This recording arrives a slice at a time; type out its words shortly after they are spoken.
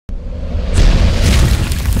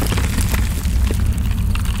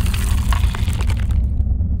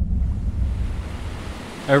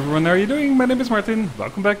Everyone, how are you doing? My name is Martin.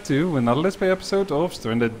 Welcome back to another Let's Play episode of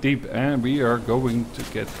Stranded Deep, and we are going to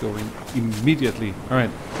get going immediately.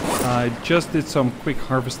 Alright, I just did some quick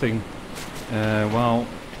harvesting while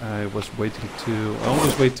I was waiting to... I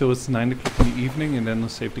always wait till it's 9 o'clock in the evening and then I'll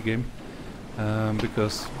save the game.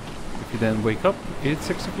 Because if you then wake up, it's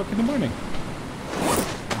 6 o'clock in the morning.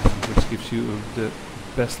 Which gives you the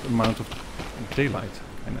best amount of daylight,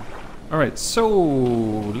 kinda. Alright, so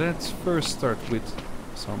let's first start with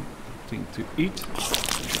something to eat.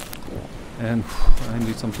 And I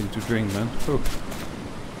need something to drink, man. Oh.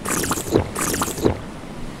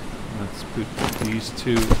 Let's put these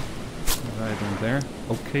two right in there.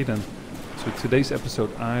 Okay then. So today's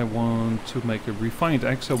episode I want to make a refined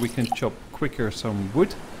axe so we can chop quicker some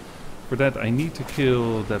wood. For that I need to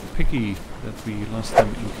kill that piggy that we last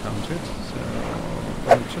time encountered. So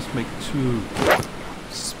I'll just make 2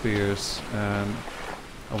 spears.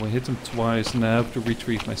 I will hit them twice and I have to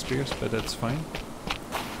retrieve my spears, but that's fine.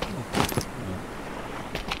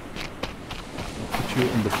 I'll put you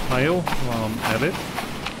in the pile while I'm at it.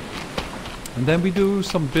 And then we do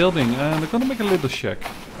some building, and I'm gonna make a little shack. I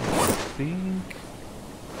think...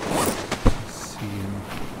 Let's see...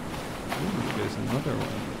 Ooh, there's another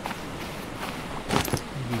one.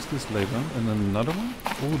 I'll use this later on. And then another one.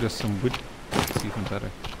 Oh, there's some wood. That's even better.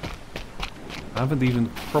 I haven't even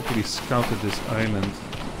properly scouted this island.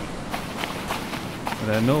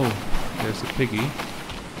 And I know there's a piggy.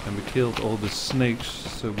 And we killed all the snakes,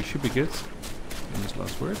 so we should be good. Famous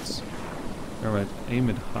last words. Alright, aim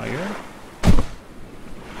it higher.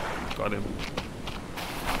 Got him.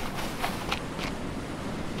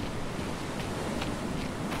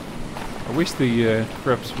 I wish the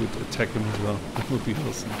crabs would attack him as well. That would be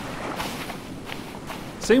awesome.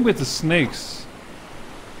 Same with the snakes.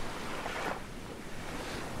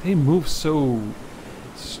 They move so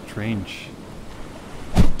strange.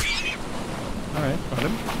 Alright, got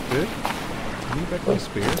him. Good. Give me back my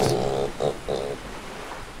spears.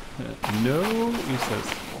 No, he says.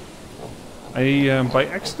 I, by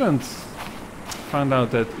accident, found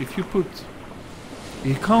out that if you put...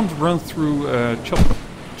 You can't run through chopped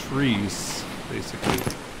trees, basically.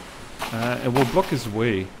 It will block his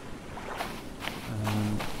way.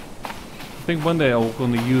 I think one day I'm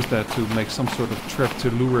going to use that to make some sort of trap to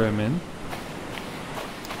lure him in.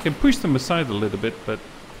 You can push them aside a little bit, but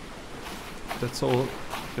that's all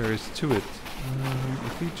there is to it.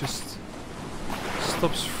 If he just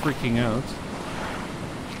stops freaking out.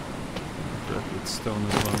 Grab that stone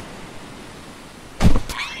as well.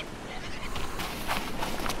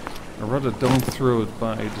 I rather don't throw it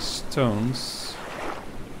by the stones.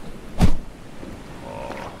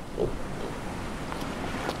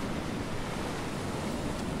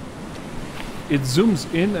 It zooms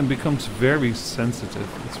in and becomes very sensitive.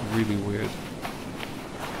 It's really weird.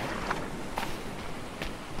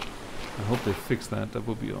 I hope they fix that. That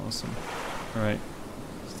would be awesome. Alright.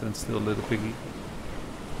 Stand still, little piggy.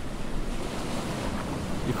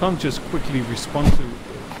 You can't just quickly respond to...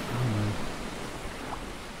 Oh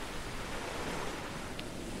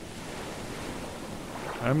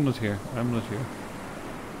no. I'm not here. I'm not here.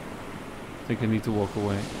 I think I need to walk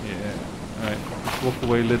away. Yeah. Alright. Let's walk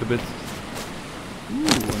away a little bit.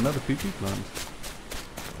 Ooh, another PP plant.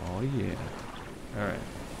 Oh yeah. Alright.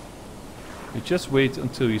 You just wait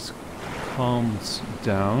until he calms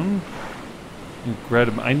down. And grab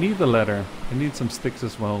him. I need a ladder. I need some sticks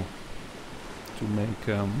as well. To make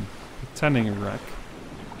a tanning rack.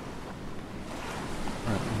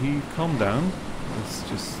 Alright, he calmed down. Let's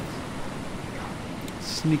just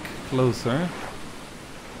sneak closer.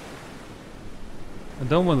 I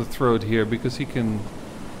don't want to throw it here because he can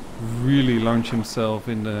really launch himself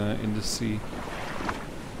in the sea.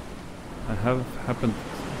 That have happened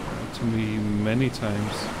to me many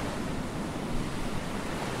times.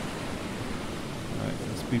 Alright,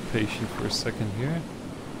 let's be patient for a second here.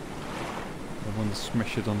 I want to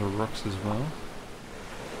smash it on the rocks as well.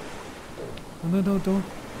 Oh, no, no, don't.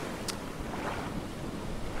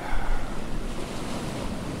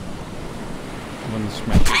 I want to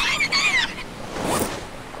smash it.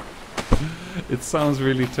 It sounds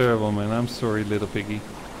really terrible, man. I'm sorry, little piggy.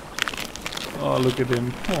 Oh, look at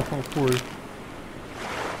him. Oh, poor.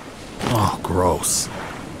 Oh, gross.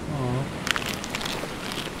 Oh.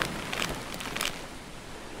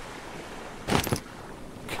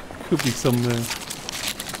 Could be some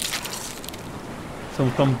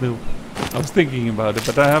thumbnail. I was thinking about it,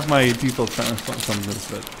 but I have my default thumbnails,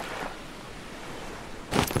 but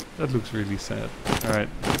that looks really sad. Alright,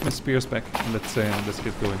 put my spears back and let's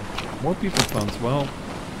get going. More people plants. Well,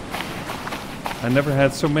 I never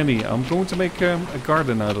had so many. I'm going to make a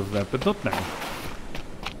garden out of that, but not now.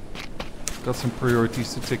 Got some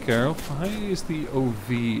priorities to take care of. High is the OV,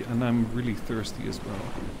 and I'm really thirsty as well.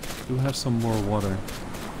 Do have some more water.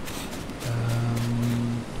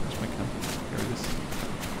 Where's my can? Here it is.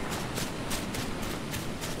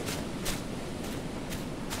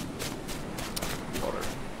 Water.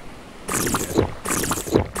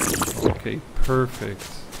 Yeah. Okay, perfect. I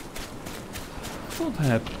thought I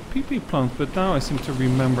had PP plants, but now I seem to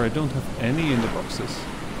remember I don't have any in the boxes.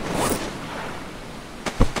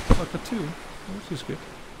 I've got 2, which is good.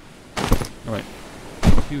 Alright,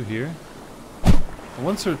 you here. I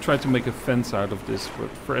once sort of tried to make a fence out of this, but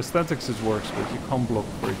for aesthetics it works, but you can't block,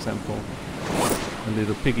 for example, a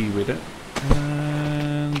little piggy with it.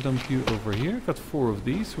 And dump you over here. Got 4 of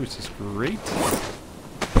these, which is great.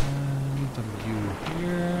 And dump you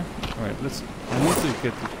here. Alright, I need to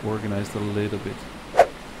get it organized a little bit. I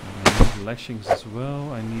need lashings as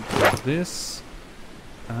well. I need this.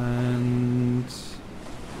 And let's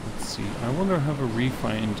see. I wonder if I have a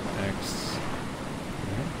refined axe.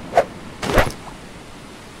 Okay.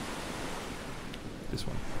 This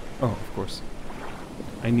one. Oh, of course.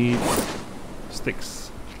 I need sticks.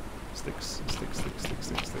 Sticks.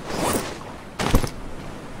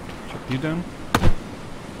 Chop you down.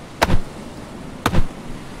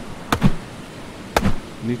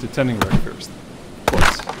 Need the tanning rack first. Of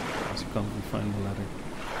course. Because you can't refine the ladder.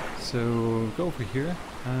 So go over here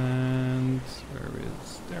and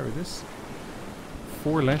there it is.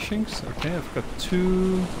 4 lashings. Okay, I've got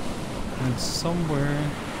 2 and somewhere.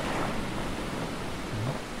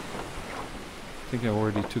 I think I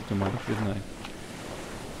already took them out, didn't I?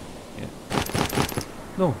 Yeah.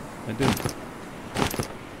 No, I didn't.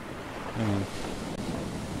 Hang on.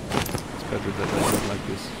 It's better that I do it like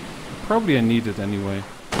this. Probably I need it anyway.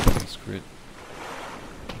 Screw it.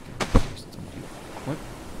 What?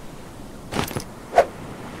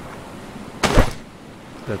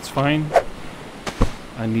 That's fine.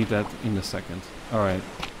 I need that in a second. Alright.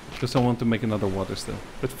 Because I want to make another water still.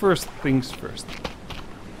 But first things first.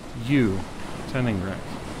 You. Tanning rack.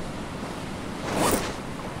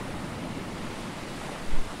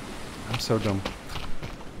 I'm so dumb.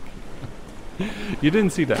 You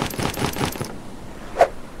didn't see that.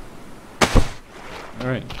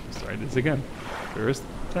 Alright. Let's try this again. First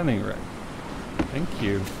tanning rack. Thank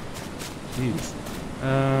you. Jeez.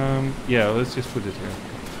 Yeah, let's just put it here.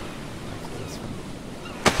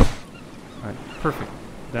 Alright, perfect.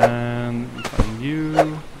 Then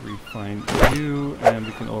refine you, and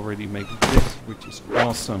we can already make this, which is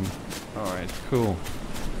awesome. Alright, cool.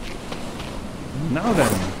 Now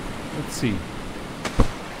then, let's see.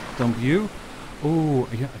 Dump you. Oh,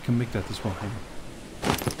 yeah, I can make that as well.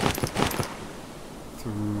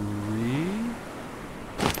 3.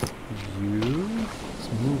 You. Let's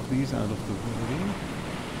move these out of the way.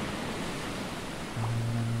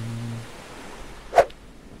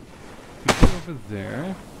 Over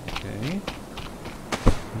there, okay.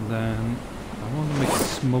 And then I want to make a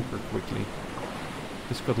smoker quickly.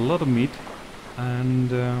 It's got a lot of meat,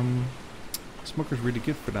 and smoker's really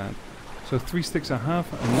good for that. So 3 sticks I have,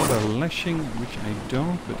 another lashing, which I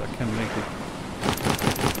don't, but I can make it.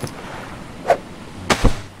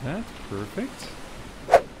 That perfect.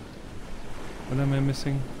 What am I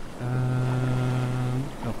missing?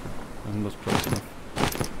 Okay, I'm not close enough.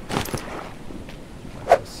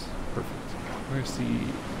 Where's the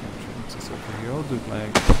entrance? It's over here. I'll do it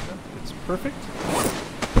like that. It's perfect.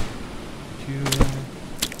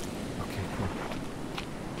 Okay, cool.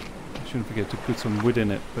 I shouldn't forget to put some wood in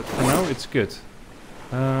it, but for now it's good.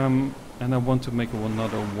 And I want to make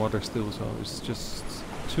another water still, so it's just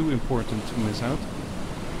too important to miss out.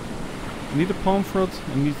 I need a palm frond.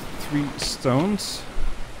 I need 3 stones.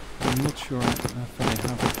 I'm not sure if I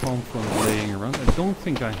have a palm frond laying around. I don't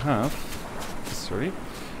think I have. Sorry.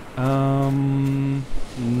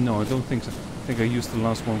 No, I don't think so. I think I used the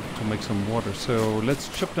last one to make some water. So let's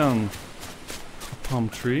chop down a palm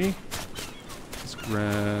tree. Let's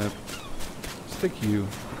grab stick you,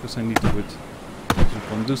 because I need to wood. I just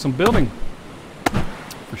want to do some building.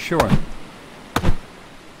 For sure.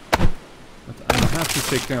 But I have to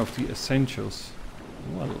take care of the essentials.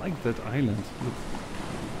 Oh, I like that island. Look.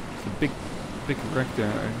 It's a big wreck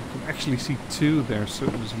there. I can actually see 2 there, so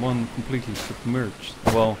it was one completely submerged.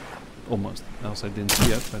 Well, almost. Else I didn't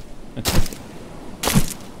see it, but okay.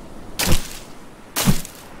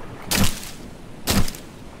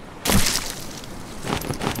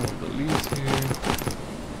 All the leaves here.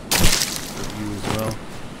 For you as well.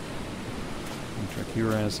 And track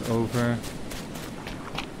your ass over.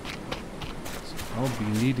 So I'll be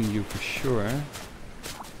needing you for sure.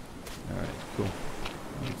 Alright, cool.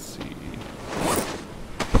 Let's see.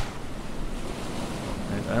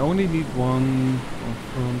 I I only need one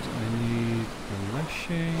front. I need a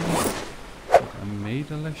lashing. I made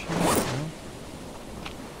a lashing. No?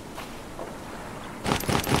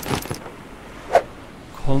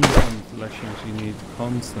 Constant lashings you need.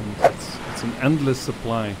 Constant. It's an endless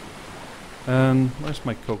supply. And where's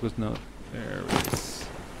my cocos nut? There it is.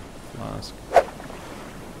 Flask.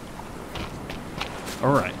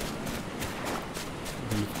 Alright. I'm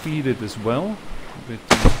going to feed it as well. With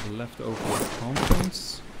the leftover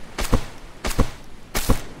contents.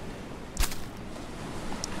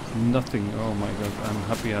 Nothing. Oh my god, I'm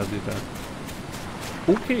happy I did that.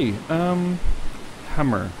 Okay,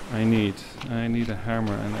 hammer I need a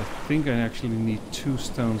hammer, and I think I actually need 2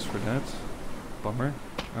 stones for that. Bummer.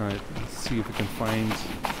 Alright, let's see if we can find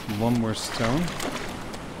one more stone.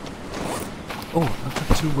 Oh, I've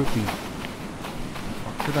got 2 with me.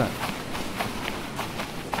 Fuck for that.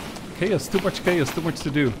 Chaos, too much chaos, too much to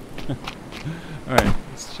do. Alright,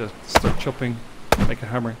 let's just start chopping, make a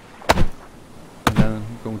hammer. And then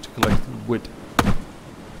I'm going to collect wood.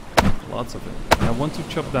 Lots of it. And I want to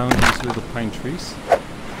chop down these little pine trees.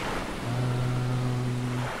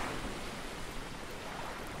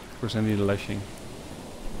 Of course I need a lashing.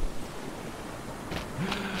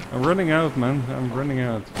 I'm running out, man. I'm running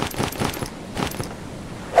out.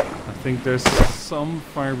 I think there's some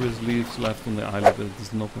fibrous leaves left on the island, but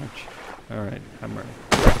it's not much. Alright, hammer.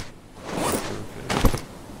 Perfect.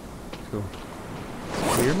 Cool.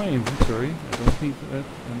 Clear my inventory. I don't need that.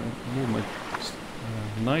 And my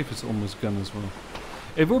knife is almost gone as well.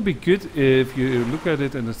 It would be good if you look at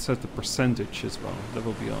it and it set the percentage as well. That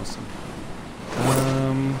would be awesome.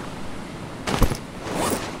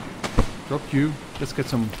 Drop you. Let's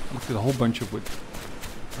get a whole bunch of wood.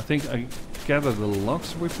 I think I gather the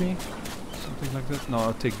logs with me. Something like that. No,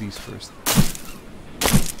 I'll take these first.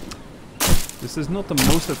 This is not the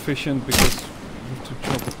most efficient because you have to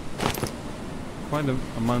chop quite an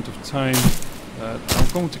amount of time. I'm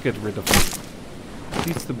going to get rid of it. It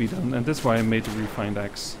needs to be done, and that's why I made the refined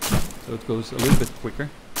axe. So it goes a little bit quicker.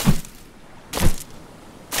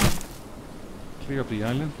 Clear up the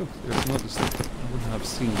island. Look, there's another stick. I wouldn't have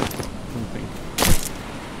seen it, I don't think.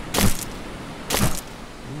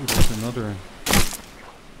 Ooh, there's another.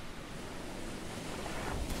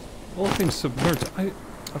 All things submerged. I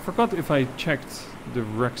forgot if I checked the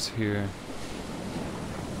wrecks here.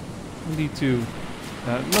 I need to...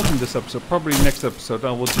 not in this episode, probably next episode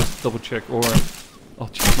I will just double check, or I'll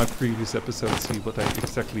check my previous episode, see what I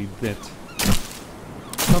exactly did.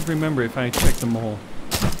 I can't remember if I checked them all.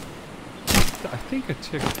 I think I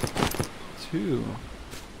checked 2.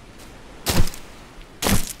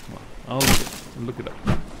 Well, I'll look it up.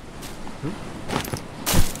 Oop.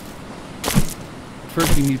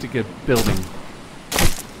 First we need to get building.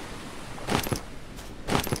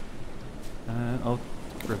 I'll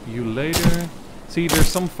grab you later. See, there's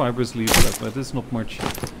some fibrous leaves left, but it's not much.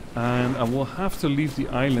 And I will have to leave the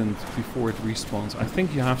island before it respawns. I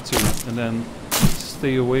think you have to, and then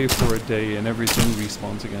stay away for a day and everything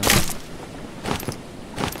respawns again.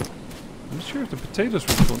 I'm not sure if the potatoes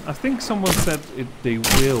respawn. I think someone said they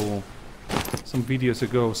will. Some videos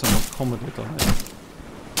ago, someone commented on it.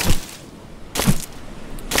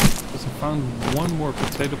 Because I found one more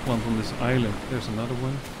potato plant on this island. There's another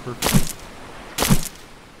one. Perfect.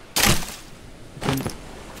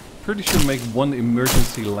 Pretty sure make one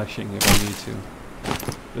emergency lashing if I need to.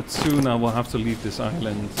 But soon I will have to leave this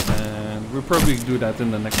island, and we'll probably do that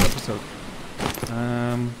in the next episode.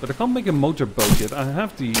 But I can't make a motorboat yet. I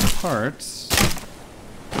have the parts,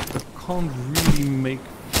 but can't really make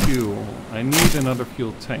fuel. I need another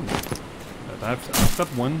fuel tank. But I've got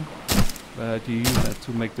one, but you use that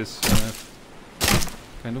to make this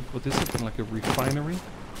kind of, what is it, like a refinery?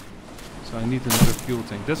 So I need another fuel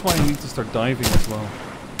tank. That's why I need to start diving as well.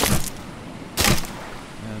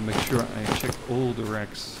 And make sure I check all the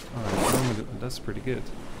racks. Alright, that's pretty good.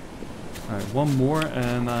 Alright, one more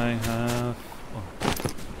and I have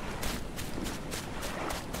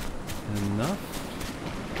enough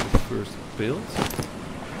for the first build.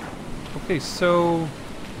 Okay, so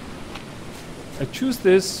I choose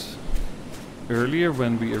this earlier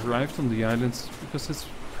when we arrived on the islands because it's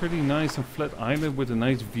pretty nice and flat island with a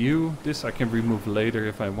nice view. This I can remove later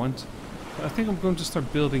if I want. But I think I'm going to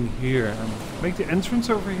start building here and make the entrance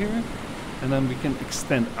over here, and then we can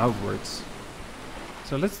extend outwards.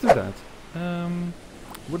 So let's do that.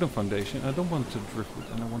 Wooden foundation. I don't want to drift it,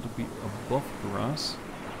 and I want to be above grass.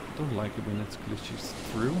 I don't like it when it glitches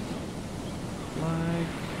through. Like,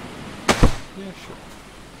 yeah, sure.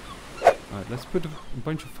 Alright, let's put a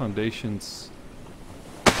bunch of foundations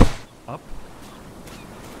up.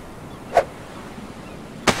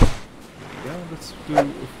 There we go. let's do a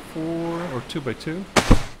 4 or 2 by 2.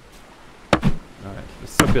 Alright,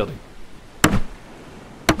 let's start building.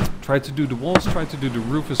 Try to do the walls, try to do the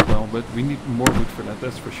roof as well, but we need more wood for that,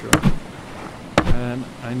 that's for sure. And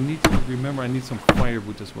I need to remember I need some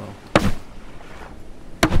firewood as well.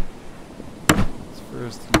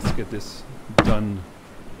 First, let's get this done.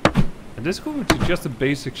 And this is going to just a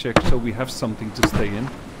basic check, so we have something to stay in.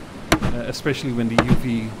 Especially when the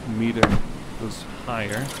UV meter goes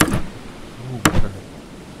higher. Oh, water.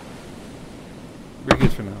 We're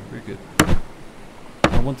good for now, we're good.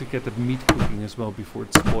 I want to get the meat cooking as well before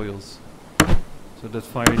it spoils. So that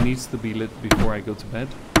fire needs to be lit before I go to bed.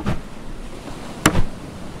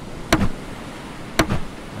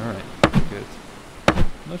 Alright, good.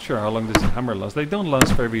 Not sure how long this hammer lasts. They don't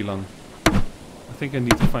last very long. I think I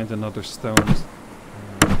need to find another stone. Yes,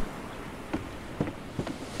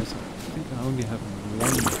 I think I only have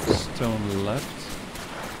one stone left.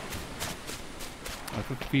 I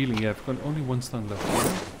have a feeling, yeah, I've got only one stone left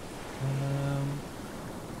here.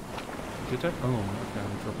 Did I? Oh, okay, I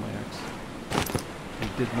dropped my axe. I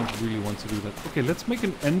did not really want to do that. Okay, let's make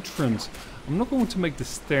an entrance. I'm not going to make the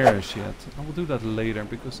stairs yet. I will do that later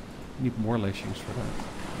because I need more lashings for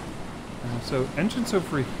that. So entrance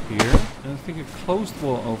over here, and I think a closed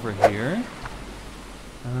wall over here.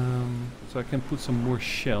 So I can put some more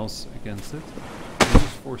shells against it.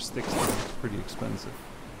 Use 4 sticks, it's pretty expensive.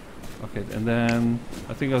 Okay, and then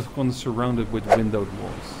I think I'm going to surround it with windowed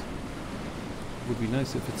walls. It would be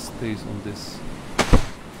nice if it stays on this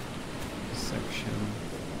section.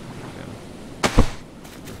 Okay.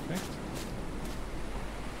 Perfect.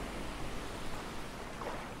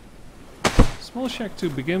 Small shack to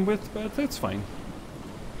begin with, but that's fine.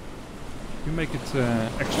 We make it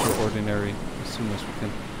extraordinary as soon as we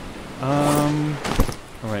can.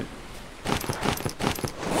 Alright.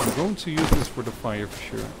 I'm going to use this for the fire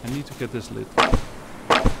for sure. I need to get this lit.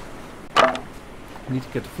 I need to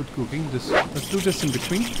get the food cooking. Let's do this in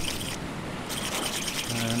between.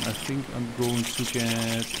 And I think I'm going to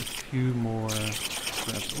get a few more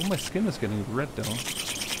scraps. Oh, my skin is getting red though.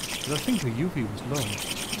 But I think the UV was low.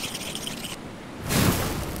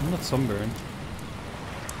 I'm not sunburned.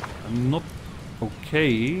 I'm not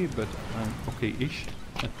okay, but I'm okay-ish.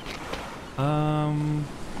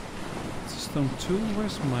 It's a stone tool.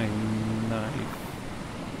 Where's my knife?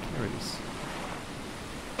 There it is.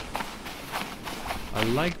 I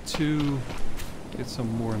like to get some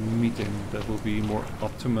more meat in. That will be more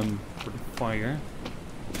optimum for the fire.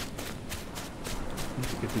 Need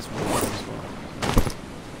to get this water as well.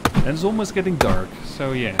 And it's almost getting dark,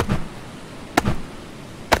 so yeah. I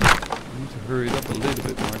need to hurry it up a little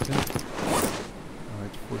bit, Martin.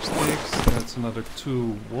 Alright, 4 sticks. That's another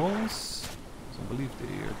 2 walls. So I believe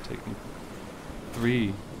they are taking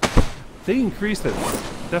 3. They increased it.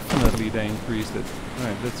 Definitely they increased it.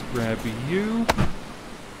 Alright, let's grab you.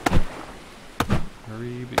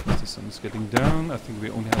 Hurry, because the sun is getting down. I think we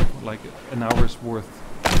only have like an hour's worth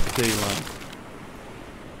of daylight.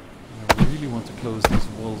 I really want to close these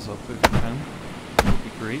walls up if I can. That would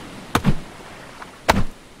be great.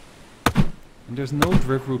 And there's no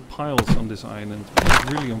driftwood piles on this island, which is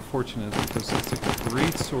really unfortunate because it's a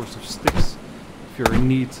great source of sticks if you're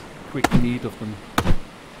in quick need of them.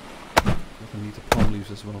 I need the palm leaves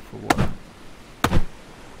as well for water.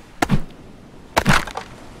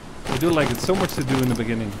 I do like it, so much to do in the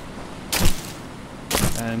beginning.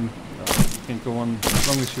 And you can go on as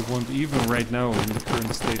long as you want, even right now in the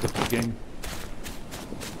current state of the game.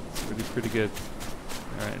 It's pretty good.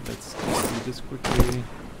 Alright, let's just do this quickly.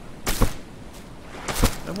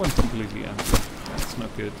 That one's completely empty. That's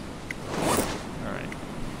not good. Alright.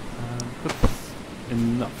 But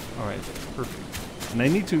enough. Alright, perfect. And I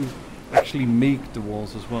need to actually make the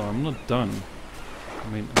walls as well. I'm not done. I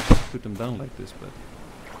mean, I just put them down like this, but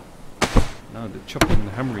now the chopping and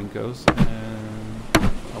the hammering goes, and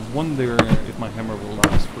I wonder if my hammer will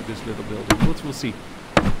last for this little building. But we'll see.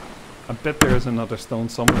 I bet there's another stone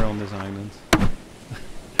somewhere on this island.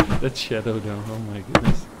 That shadow though, oh my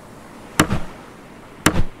goodness.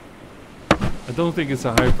 I don't think it's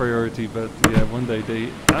a high priority, but yeah, one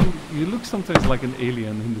day you look sometimes like an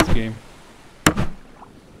alien in this game.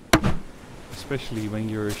 Especially when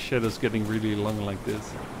your shadow's getting really long like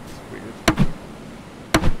this. It's weird.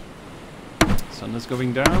 Sun is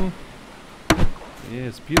going down. Yeah,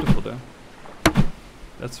 it's beautiful though.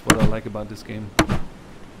 That's what I like about this game.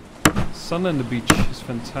 Sun and the beach is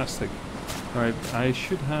fantastic. Alright, I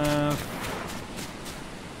should have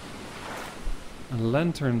a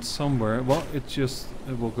lantern somewhere. Well, it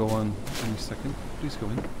will go on any second. Please go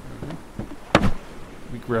in. Okay.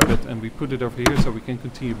 We grab it and we put it over here so we can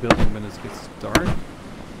continue building when it gets dark.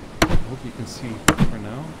 hope you can see for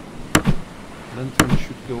now. Lantern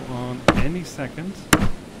should go on any second. I'm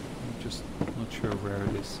just not sure where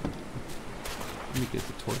it is. Let me get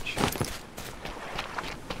the torch.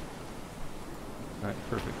 Alright,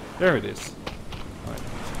 perfect. There it is. Alright,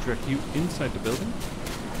 let's drag you inside the building.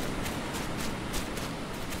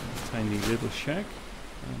 Tiny little shack.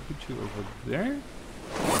 I'll put you over there.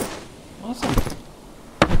 Awesome.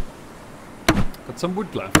 Got some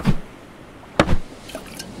wood left.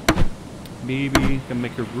 Maybe can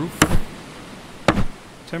make a roof.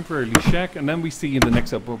 Temporarily shack, and then we see in the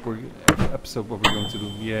next episode what we're going to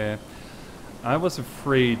do. Yeah, I was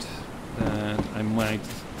afraid that I might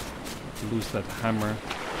lose that hammer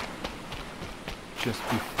just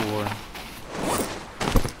before.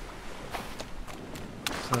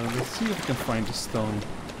 So let's see if we can find the stone.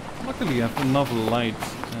 Luckily I have enough light.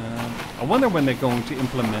 I wonder when they're going to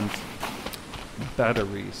implement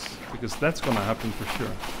batteries, because that's going to happen for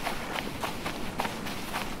sure.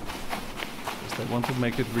 Because they want to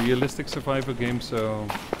make it realistic survival game, so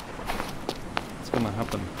it's going to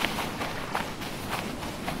happen.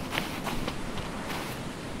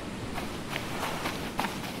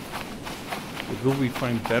 But will we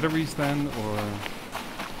find batteries then, or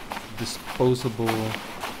disposable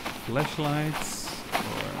flashlights,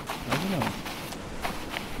 or I don't know.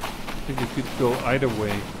 I think it could go either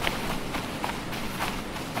way.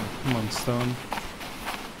 Oh, come on, stone.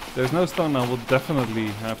 If there's no stone, I will definitely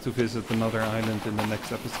have to visit another island in the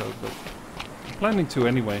next episode, but I'm planning to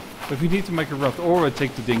anyway. But we need to make a raft, or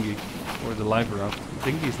take the dinghy, or the live raft.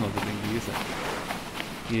 The dinghy is not the dinghy, is it?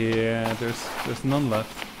 Yeah, there's none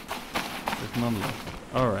left. There's none left.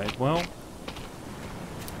 Alright, well,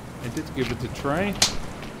 I did give it a try.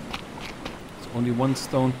 It's only one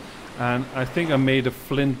stone, and I think I made a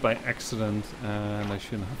flint by accident, and I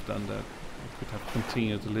shouldn't have done that. I could have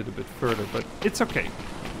continued a little bit further, but it's okay.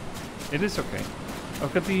 It is okay.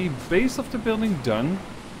 I've got the base of the building done,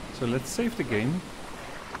 so let's save the game.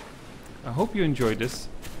 I hope you enjoyed this,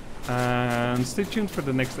 and stay tuned for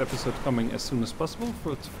the next episode coming as soon as possible.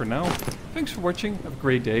 For now, thanks for watching, have a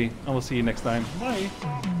great day, and we'll see you next time. Bye!